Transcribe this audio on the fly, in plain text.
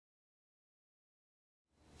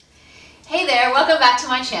Hey there, welcome back to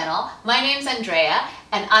my channel. My name's Andrea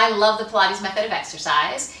and I love the Pilates Method of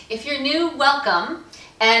Exercise. If you're new, welcome.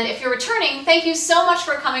 And if you're returning, thank you so much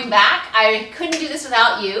for coming back. I couldn't do this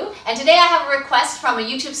without you. And today I have a request from a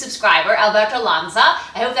YouTube subscriber, Alberto Lanza.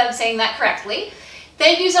 I hope that I'm saying that correctly.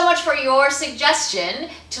 Thank you so much for your suggestion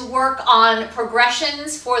to work on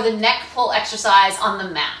progressions for the neck pull exercise on the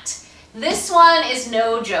mat. This one is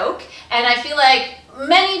no joke, and I feel like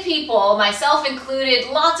many people, myself included,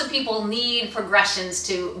 lots of people need progressions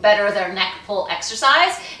to better their neck pull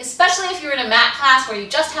exercise, especially if you're in a mat class where you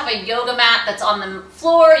just have a yoga mat that's on the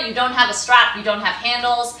floor, you don't have a strap, you don't have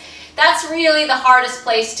handles. That's really the hardest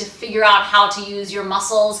place to figure out how to use your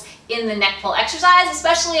muscles in the neck pull exercise,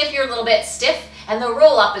 especially if you're a little bit stiff and the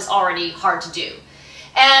roll up is already hard to do.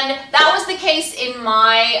 And that was the case in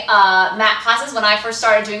my mat classes when I first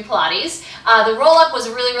started doing Pilates. The roll-up was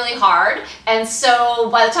really hard, and so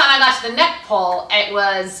by the time I got to the neck pull, it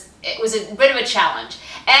was a bit of a challenge.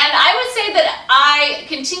 And I would say that I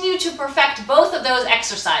continue to perfect both of those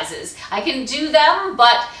exercises. I can do them,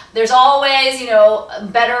 but there's always,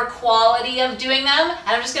 better quality of doing them, and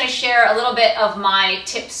I'm just going to share a little bit of my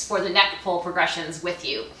tips for the neck pull progressions with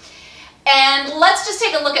you. And let's just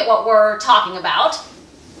take a look at what we're talking about.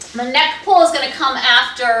 The neck pull is going to come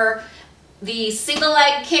after the single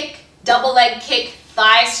leg kick, double leg kick,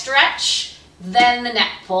 thigh stretch, then the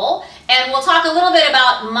neck pull. And we'll talk a little bit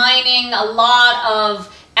about mining a lot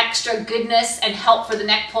of extra goodness and help for the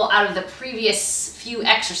neck pull out of the previous few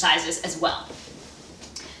exercises as well.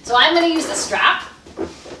 So I'm going to use the strap.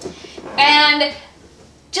 And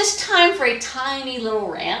just time for a tiny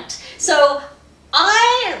little rant. So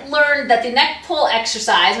I learned that the neck pull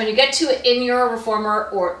exercise, when you get to it in your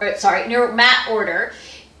reformer in your mat order,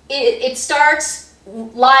 it starts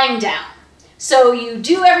lying down. So you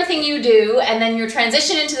do everything you do, and then your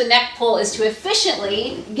transition into the neck pull is to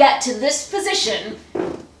efficiently get to this position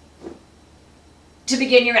to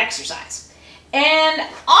begin your exercise. And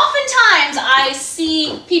oftentimes I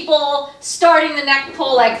see people starting the neck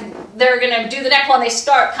pull like they're gonna do the neck pull and they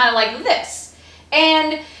start kind of like this.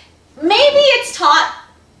 And maybe it's taught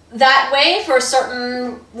that way for a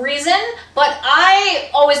certain reason, but I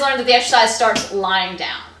always learned that the exercise starts lying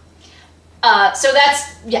down. So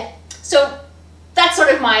that's sort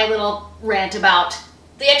of my little rant about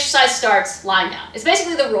the exercise starts lying down. It's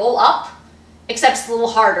basically the roll up, except it's a little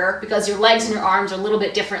harder because your legs and your arms are a little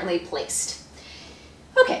bit differently placed.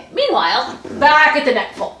 Okay, meanwhile, back at the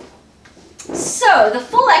neck pull. So the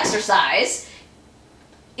full exercise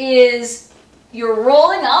is you're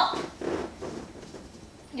rolling up,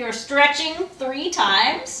 you're stretching 3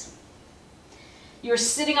 times, you're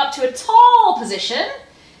sitting up to a tall position,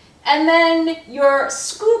 and then you're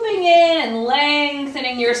scooping in and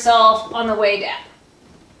lengthening yourself on the way down.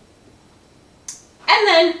 And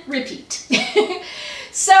then repeat.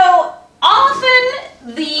 So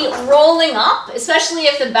often the rolling up, especially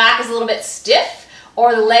if the back is a little bit stiff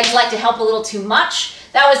or the legs like to help a little too much,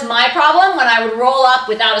 that was my problem. When I would roll up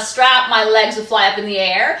without a strap, my legs would fly up in the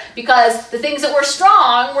air because the things that were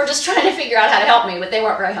strong were just trying to figure out how to help me, but they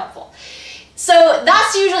weren't very helpful. So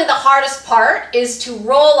that's usually the hardest part, is to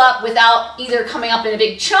roll up without either coming up in a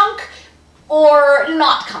big chunk or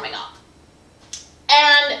not coming up.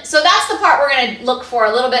 And so that's the part we're going to look for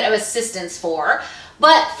a little bit of assistance for.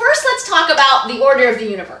 But first, let's talk about the order of the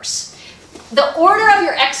universe. The order of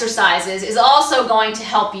your exercises is also going to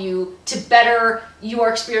help you to better your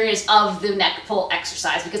experience of the neck pull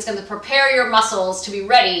exercise, because it's going to prepare your muscles to be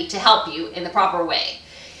ready to help you in the proper way.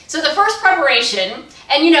 So the first preparation,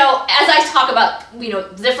 and as I talk about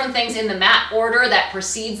different things in the mat order that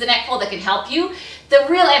precedes the neck pull that can help you, the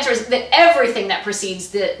real answer is that everything that precedes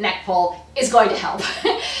the neck pull is going to help.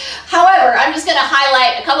 However, I'm just going to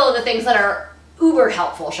highlight a couple of the things that are uber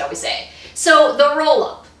helpful, shall we say. So the roll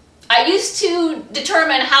up. I used to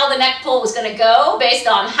determine how the neck pull was going to go based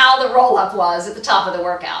on how the roll up was at the top of the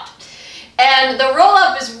workout. And the roll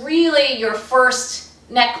up is really your first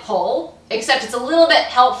neck pull, except it's a little bit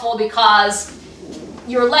helpful because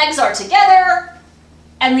your legs are together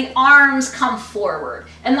and the arms come forward.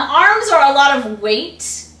 And the arms are a lot of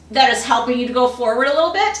weight that is helping you to go forward a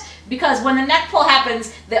little bit, because when the neck pull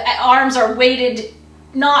happens, the arms are weighted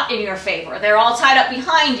not in your favor. They're all tied up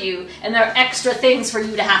behind you, and there are extra things for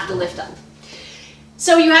you to have to lift up.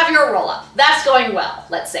 So you have your roll up. That's going well,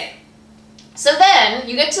 let's say. So then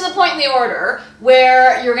you get to the point in the order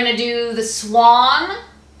where you're going to do the swan.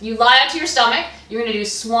 You lie onto your stomach. You're going to do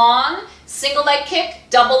swan, single leg kick,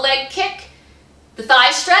 double leg kick, the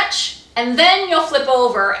thigh stretch, and then you'll flip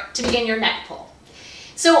over to begin your neck pull.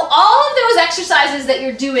 So all of those exercises that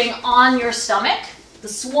you're doing on your stomach, the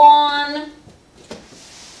swan,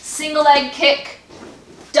 single leg kick,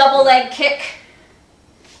 double leg kick,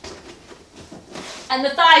 and the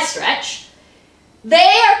thigh stretch, they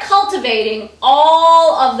are cultivating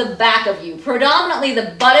all of the back of you, predominantly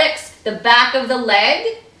the buttocks, the back of the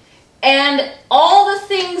leg, and all the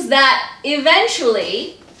things that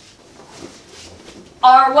eventually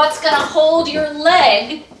are what's going to hold your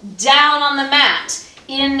leg down on the mat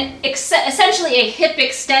in essentially a hip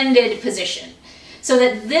extended position. So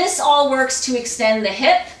that this all works to extend the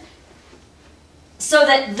hip, so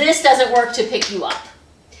that this doesn't work to pick you up.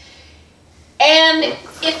 And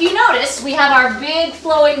if you notice, we have our big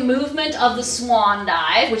flowing movement of the swan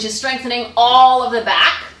dive, which is strengthening all of the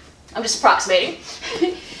back. I'm just approximating.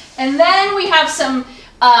 And then we have some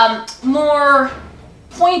more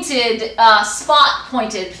pointed,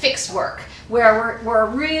 spot-pointed fixed work, where we're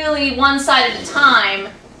really one side at a time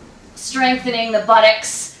strengthening the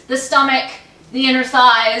buttocks, the stomach, the inner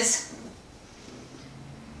thighs,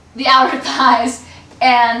 the outer thighs,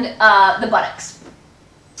 and the buttocks.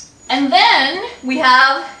 And then we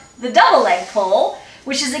have the double leg pull,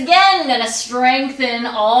 which is again going to strengthen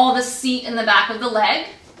all the seat in the back of the leg.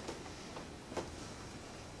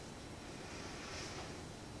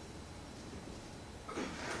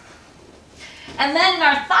 And then in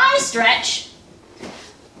our thigh stretch,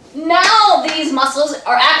 now these muscles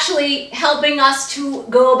are actually helping us to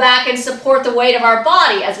go back and support the weight of our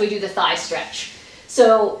body as we do the thigh stretch.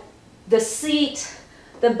 So the seat,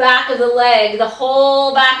 the back of the leg, the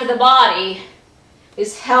whole back of the body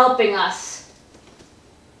is helping us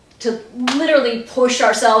to literally push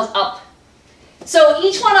ourselves up. So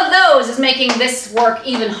each one of those is making this work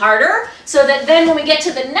even harder, so that then when we get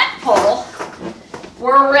to the neck pull,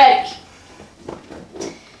 we're ready.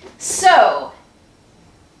 So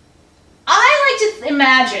I like to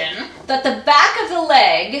imagine that the back of the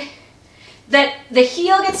leg, that the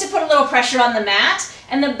heel gets to put a little pressure on the mat,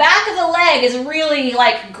 and the back of the leg is really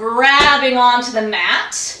like grabbing onto the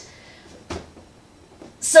mat,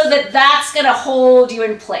 so that that's going to hold you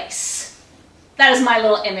in place. That is my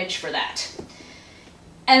little image for that.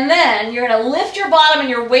 And then you're going to lift your bottom and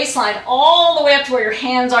your waistline all the way up to where your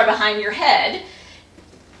hands are behind your head,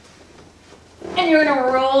 and you're going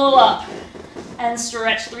to roll up and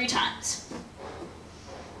stretch 3 times.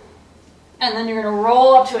 And then you're going to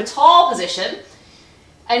roll up to a tall position.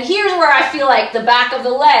 And here's where I feel like the back of the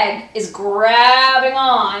leg is grabbing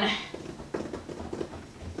on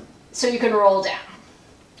so you can roll down.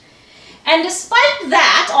 And despite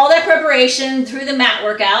that, all that preparation through the mat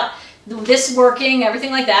workout, this working,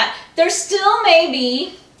 everything like that, there still may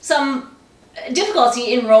be some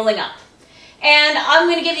difficulty in rolling up. And I'm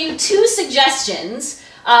going to give you 2 suggestions.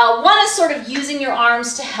 One is sort of using your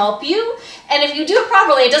arms to help you. And if you do it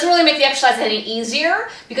properly, it doesn't really make the exercise any easier,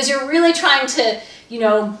 because you're really trying to, you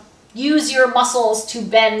know, use your muscles to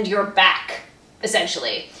bend your back,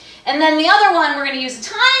 essentially. And then the other one, we're going to use a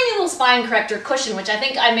tiny little spine corrector cushion, which I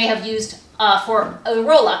think I may have used for a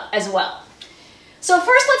roll-up as well. So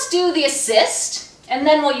first let's do the assist, and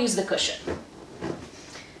then we'll use the cushion.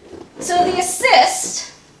 So the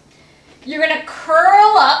assist, you're going to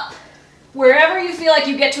curl up wherever you feel like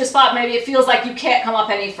you get to a spot, maybe it feels like you can't come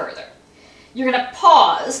up any further. You're going to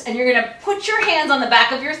pause, and you're going to put your hands on the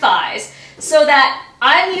back of your thighs, so that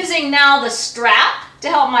I'm using now the strap to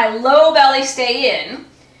help my low belly stay in,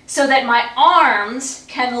 so that my arms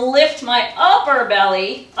can lift my upper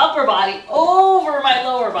body over my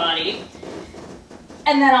lower body,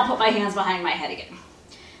 and then I'll put my hands behind my head again.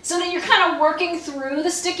 So that you're kind of working through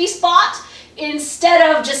the sticky spot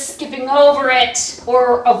instead of just skipping over it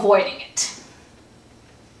or avoiding it.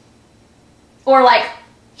 Or like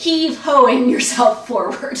heave-hoing yourself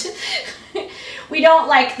forward. We don't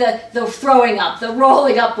like the throwing up, the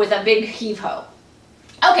rolling up with a big heave-ho.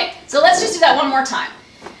 Okay, so let's just do that one more time.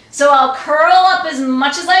 So I'll curl up as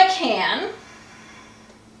much as I can.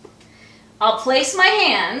 I'll place my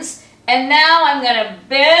hands, and now I'm going to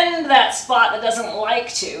bend that spot that doesn't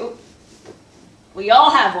like to. We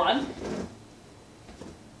all have one.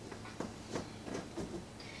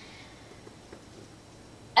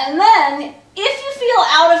 And then, if you feel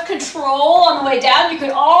out of control on the way down, you could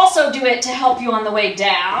also do it to help you on the way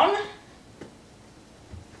down.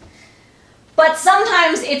 But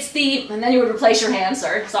sometimes it's the, and then you would replace your hands,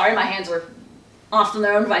 sorry, my hands were off from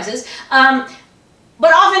their own devices.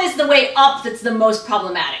 But often it's the way up that's the most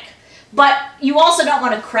problematic. But you also don't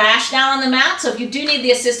want to crash down on the mat, so if you do need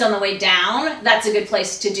the assist on the way down, that's a good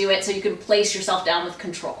place to do it so you can place yourself down with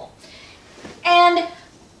control. And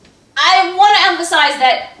I want to emphasize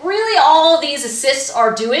that really all these assists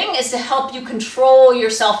are doing is to help you control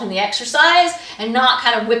yourself in the exercise and not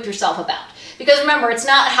kind of whip yourself about. Because remember, it's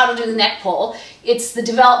not how to do the neck pull, it's the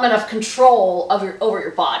development of control of over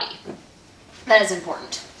your body. That is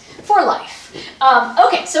important for life.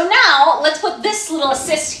 Okay, so now let's put this little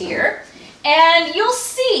assist here, and you'll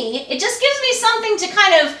see it just gives me something to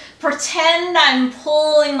kind of pretend I'm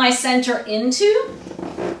pulling my center into.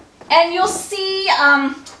 And you'll see,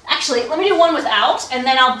 actually, let me do one without, and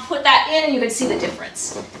then I'll put that in and you can see the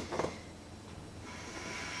difference.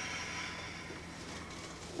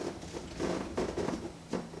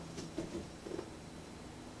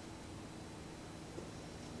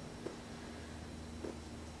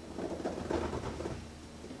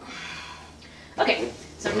 Okay,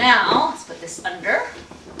 so now let's put this under.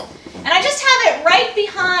 And I just have it right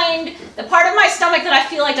behind the part of my stomach that I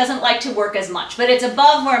feel like doesn't like to work as much, but it's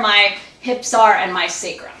above where my hips are and my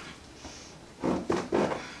sacrum.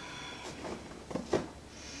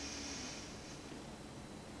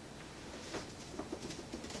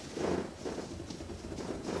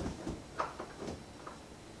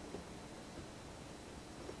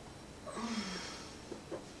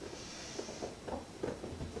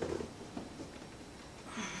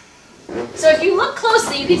 So if you look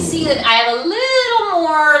closely, you can see that I have a little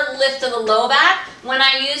more lift of the low back when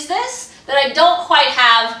I use this that I don't quite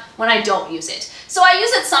have when I don't use it. So I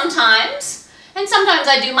use it sometimes, and sometimes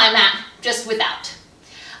I do my mat just without.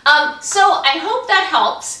 So I hope that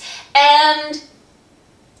helps, and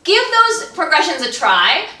give those progressions a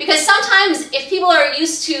try, because sometimes if people are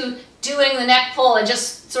used to doing the neck pull and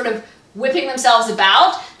just sort of whipping themselves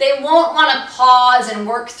about, they won't want to pause and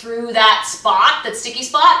work through that spot, that sticky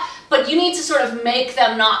spot, but you need to sort of make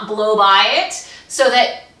them not blow by it so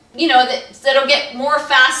that, you know, that it'll get more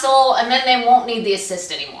facile and then they won't need the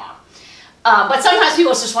assist anymore. But sometimes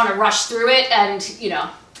people just want to rush through it, and you know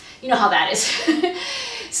how that is.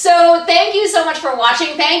 So thank you so much for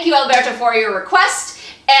watching. Thank you, Alberto, for your request,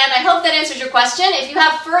 and I hope that answers your question. If you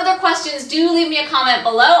have further questions, do leave me a comment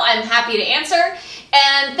below. I'm happy to answer.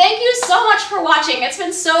 And thank you so much for watching. It's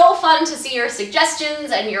been so fun to see your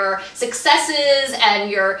suggestions and your successes and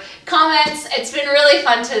your comments. It's been really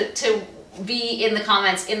fun to be in the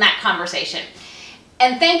comments in that conversation.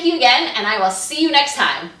 And thank you again, and I will see you next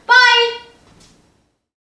time. Bye!